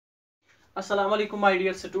Assalamu alaikum, my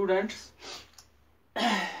dear students.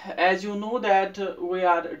 As you know that we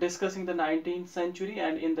are discussing the 19th century,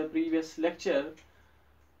 and in the previous lecture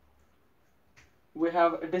we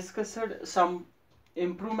have discussed some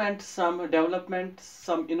improvements, some developments,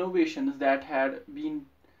 some innovations that had been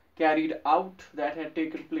carried out, that had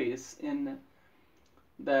taken place in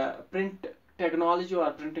the print technology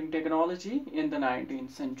or printing technology in the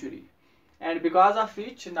 19th century, and because of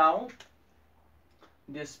which now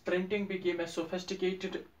this printing became a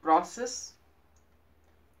sophisticated process,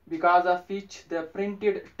 because of which the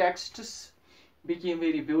printed texts became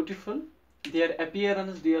very beautiful. Their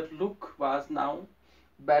appearance, their look was now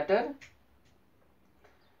better.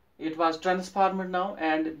 It was transformed now,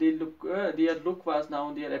 and their look was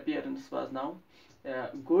now, their appearance was now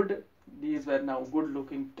good. These were now good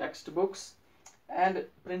looking textbooks and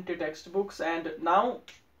printed textbooks. And now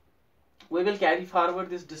we will carry forward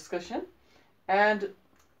this discussion, and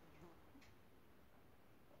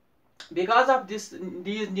because of these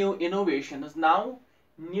new innovations, now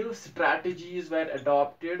new strategies were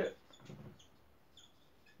adopted.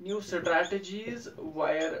 New strategies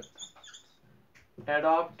were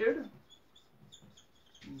adopted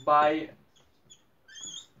by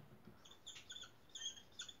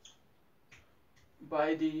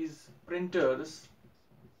these printers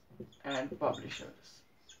and publishers.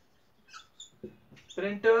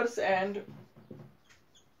 Printers and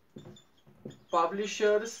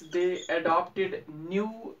publishers, they adopted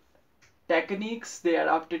new techniques, they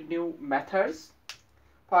adopted new methods.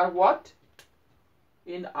 For what?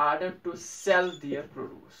 In order to sell their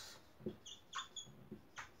produce.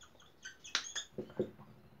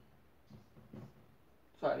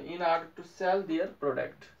 In order to sell their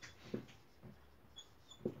product.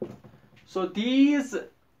 So these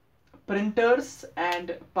printers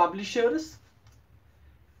and publishers,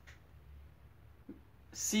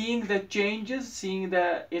 seeing the changes, seeing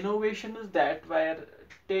the innovations that were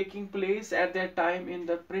taking place at that time in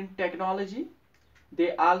the print technology,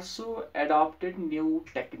 they also adopted new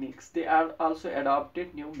techniques, they also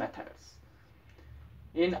adopted new methods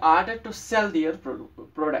in order to sell their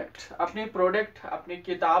product. अपने product, अपने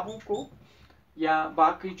किताबों को या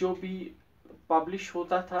बाकी जो भी publish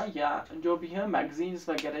होता था या जो भी है मैगजीन्स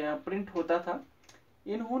वगैरह या प्रिंट होता था,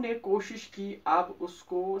 इन्होंने कोशिश की अब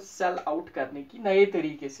उसको सेल आउट करने की नए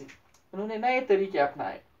तरीके से, उन्होंने नए तरीके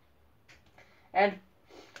अपनाए. And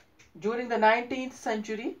during the 19th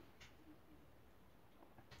century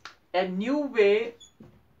a new way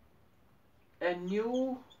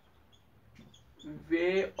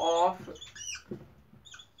of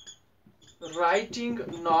writing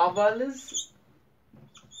novels,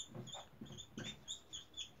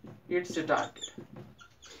 it started.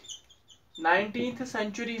 19th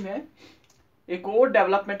century में एक और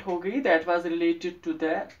डेवलपमेंट हो गई, that was related to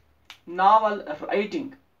the novel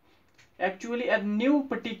writing. Actually a new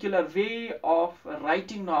particular way of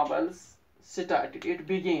writing novels started, it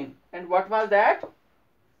began. And what was that?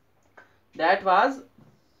 That was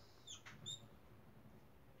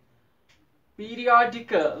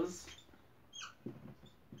periodicals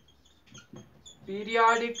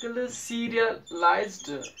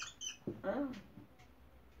serialized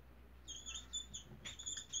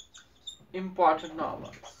important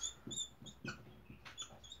novels.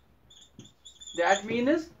 That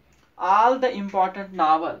means all the important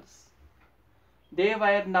novels, they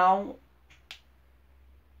were now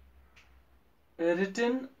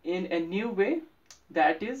written in a new way,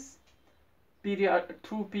 that is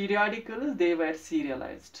through periodicals they were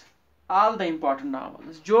serialized. All the important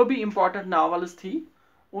novels, जो भी important novels थी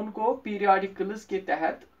उनको periodicals के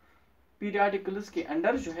तहत, periodicals के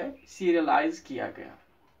under जो है serialize किया गया.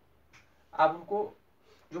 अब उनको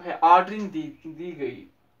जो है ordering दी गई.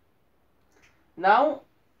 Now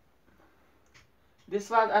this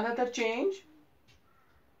was another change.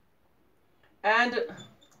 And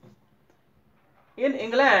in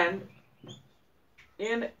England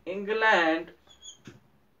in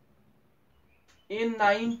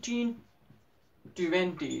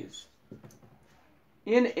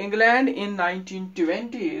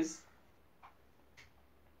 1920s,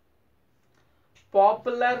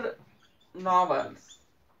 popular novels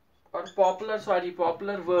or popular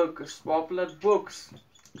works, popular books,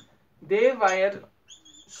 they were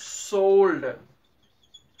sold.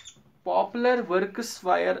 Popular works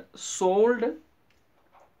were sold.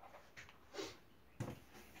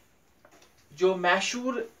 जो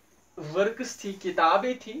मशहूर वर्क्स थी,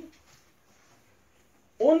 किताबें थी,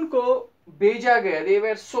 उनको भेजा गया. They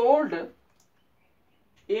were sold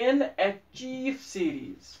in a cheap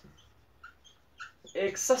series.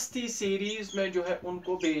 एक सस्ती सीरीज में जो है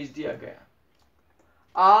उनको भेज दिया गया.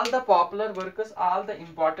 all the popular works, all the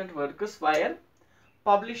important works were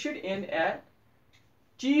published in a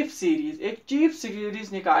chief series. एक चीफ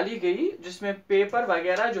सीरीज निकाली गई जिसमें पेपर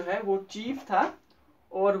वगैरह जो है वो चीफ था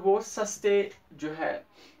और वो सस्ते जो है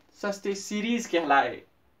सस्ते सीरीज कहलाए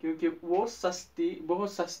क्योंकि वो बहुत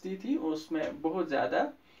सस्ती थी, उसमें बहुत ज़्यादा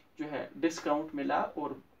जो है डिस्काउंट मिला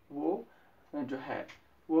और वो जो है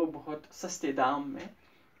वो बहुत सस्ते दाम में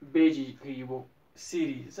बेची गई वो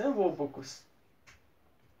सीरीज है, वो books.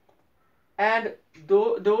 And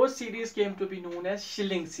those series came to be known as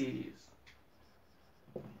shilling series.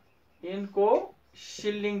 इनको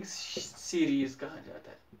शिलिंग सीरीज कहा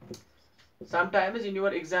जाता है. Sometimes in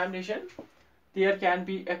your examination there can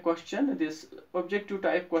be a question, this objective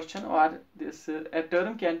type question, or this a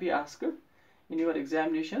term can be asked in your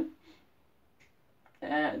examination,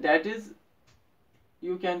 that is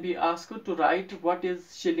you can be asked to write what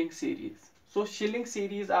is shilling series. So shilling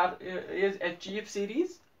series is a cheap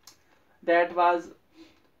series that was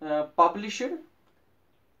published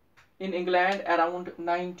in England around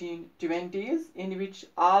 1920s, in which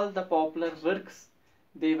all the popular works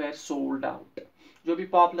they were sold out. जो भी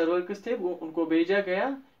popular works थे वो उनको भेजा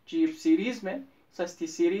गया cheap series में, सस्ती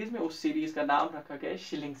series में. उस सीरीज का नाम रखा गया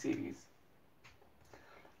shilling series.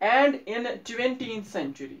 And in 20th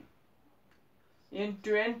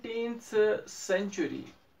century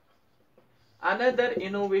another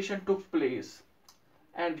innovation took place,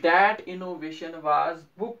 and that innovation was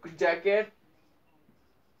book jacket.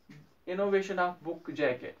 Innovation of book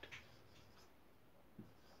jacket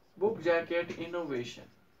innovation.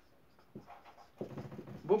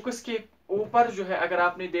 Books के ऊपर जो है अगर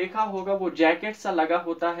आपने देखा होगा वो जैकेट सा लगा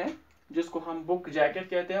होता है जिसको हम बुक जैकेट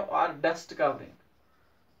कहते हैं, और डस्ट कवरिंग.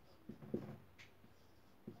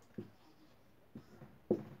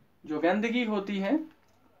 जो गंदगी होती है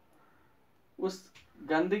उस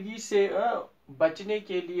गंदगी से बचने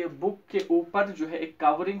के लिए बुक के ऊपर जो है एक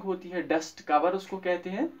कवरिंग होती है, डस्ट कवर उसको कहते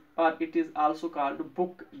हैं, और it is also called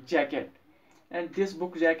book jacket. And this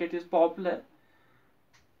book jacket is popular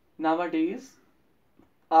nowadays.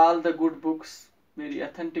 All the good books, very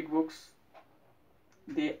authentic books,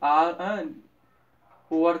 they are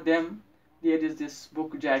over them there is this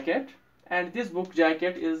book jacket, and this book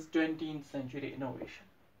jacket is 20th century innovation.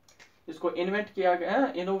 इसको innovate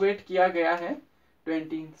किया गया है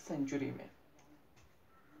 20th century में.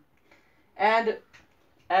 And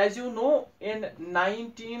as you know, in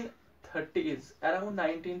 1930s, around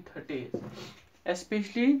 1930s,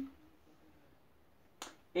 especially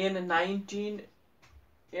in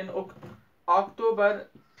October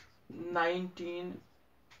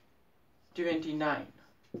 1929,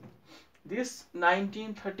 this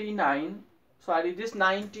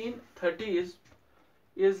 1930s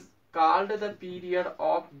is called the period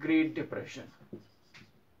of Great Depression.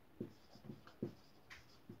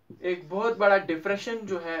 एक बहुत बड़ा depression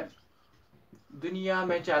जो है दुनिया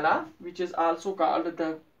में चला, which is also called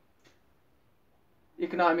the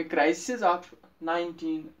economic crisis of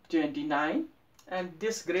 1929. And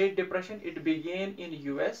this Great Depression, it began in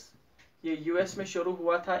US. ये US में शुरू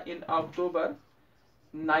हुआ था in October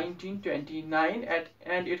 1929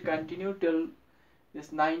 and it continued till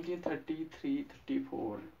this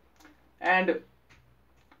 1933-34. And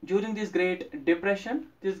during this Great Depression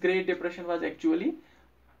was actually,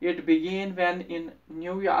 it began when in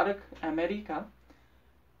New York, America,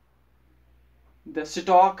 the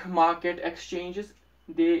stock market exchanges,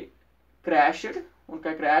 they crashed,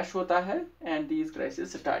 उनका crash होता है, and these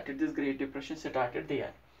crises started, this Great Depression started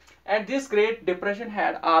there. And this Great Depression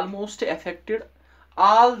had almost affected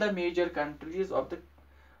all the major countries of the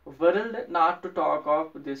world, not to talk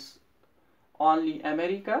of this only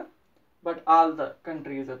America, but all the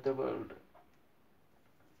countries of the world,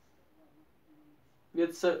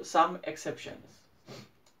 with some exceptions.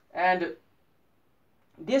 And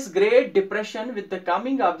this Great Depression, with the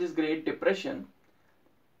coming of this Great Depression,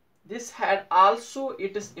 this had also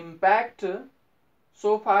its impact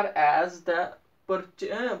so far as the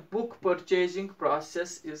book purchasing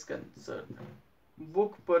process is concerned.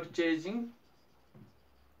 Book purchasing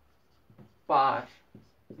power.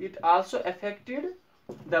 It also affected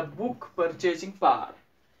the book purchasing power.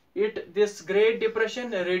 This Great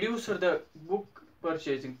Depression reduced the book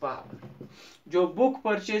purchasing power. जो book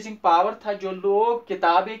purchasing power था, जो लोग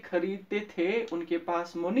किताबें खरीदते थे, उनके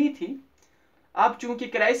पास money थी, अब चूंकि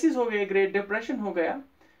क्राइसिस हो गया, ग्रेट डिप्रेशन हो गया,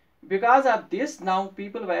 because of this now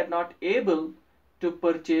people were not able to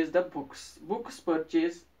purchase the books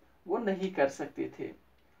purchase वो नहीं कर सकते थे.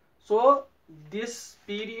 So this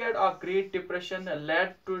period of great depression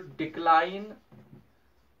led to decline.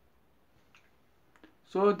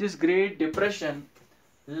 So this Great Depression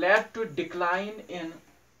led to decline in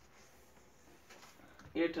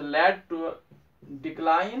it led to a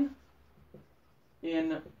decline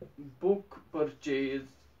in book purchases.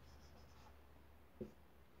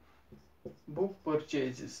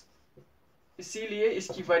 इसीलिए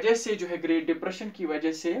इसकी वजह से जो है ग्रेट डिप्रेशन की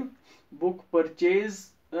वजह से बुक परचेज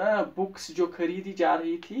बुक्स जो खरीदी जा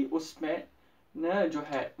रही थी उसमें न जो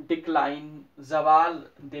है डिक्लाइन जवाल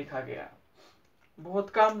देखा गया. बहुत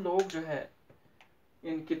कम लोग जो है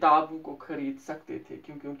इन किताबों को खरीद सकते थे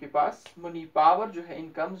क्योंकि उनके पास मनी पावर जो है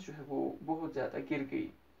इनकम जो है वो बहुत ज़्यादा गिर गई.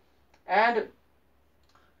 And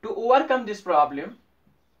to overcome this problem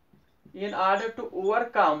in order to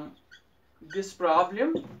overcome this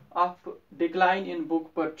problem of decline in book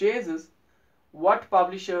purchases, what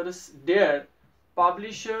publishers did,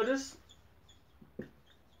 publishers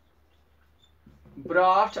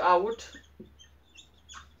brought out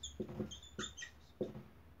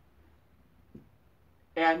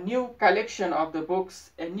a new collection of the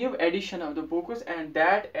books, a new edition of the books, and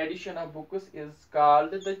that edition of books is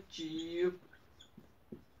called the cheap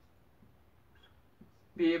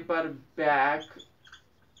paperback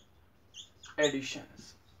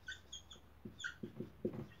editions.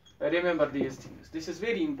 Remember these things. This is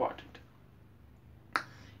very important.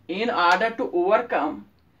 In order to overcome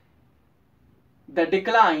the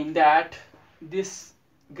decline that this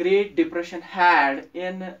Great Depression had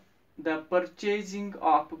in the purchasing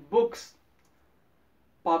of books,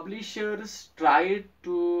 publishers tried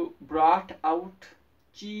to brought out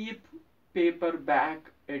cheap paperback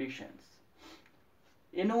editions.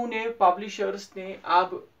 इन्होंने publishers ने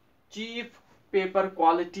अब cheap paper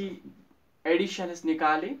quality editions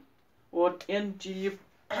निकाले और इन cheap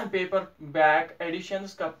paper back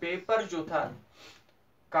editions का paper जो था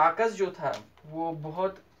कागज जो था वो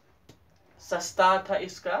बहुत सस्ता था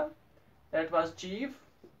इसका. That was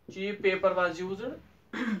cheap paper was used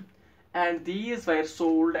and these were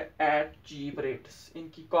sold at cheap rates.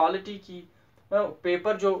 इनकी क्वालिटी की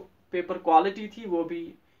पेपर जो पेपर क्वालिटी थी वो भी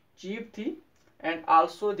चीप थी and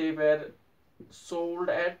also they were sold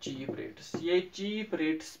at cheap rates. ये cheap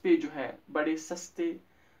rates पे जो है बड़े सस्ते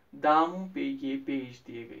दामों पे ये बेच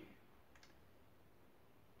दिए गए.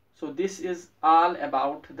 So this is all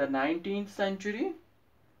about the 19th century.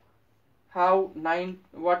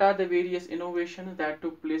 What are the various innovations that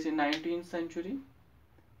took place in 19th century?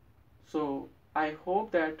 So I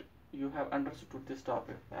hope that you have understood this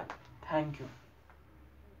topic well. Thank you.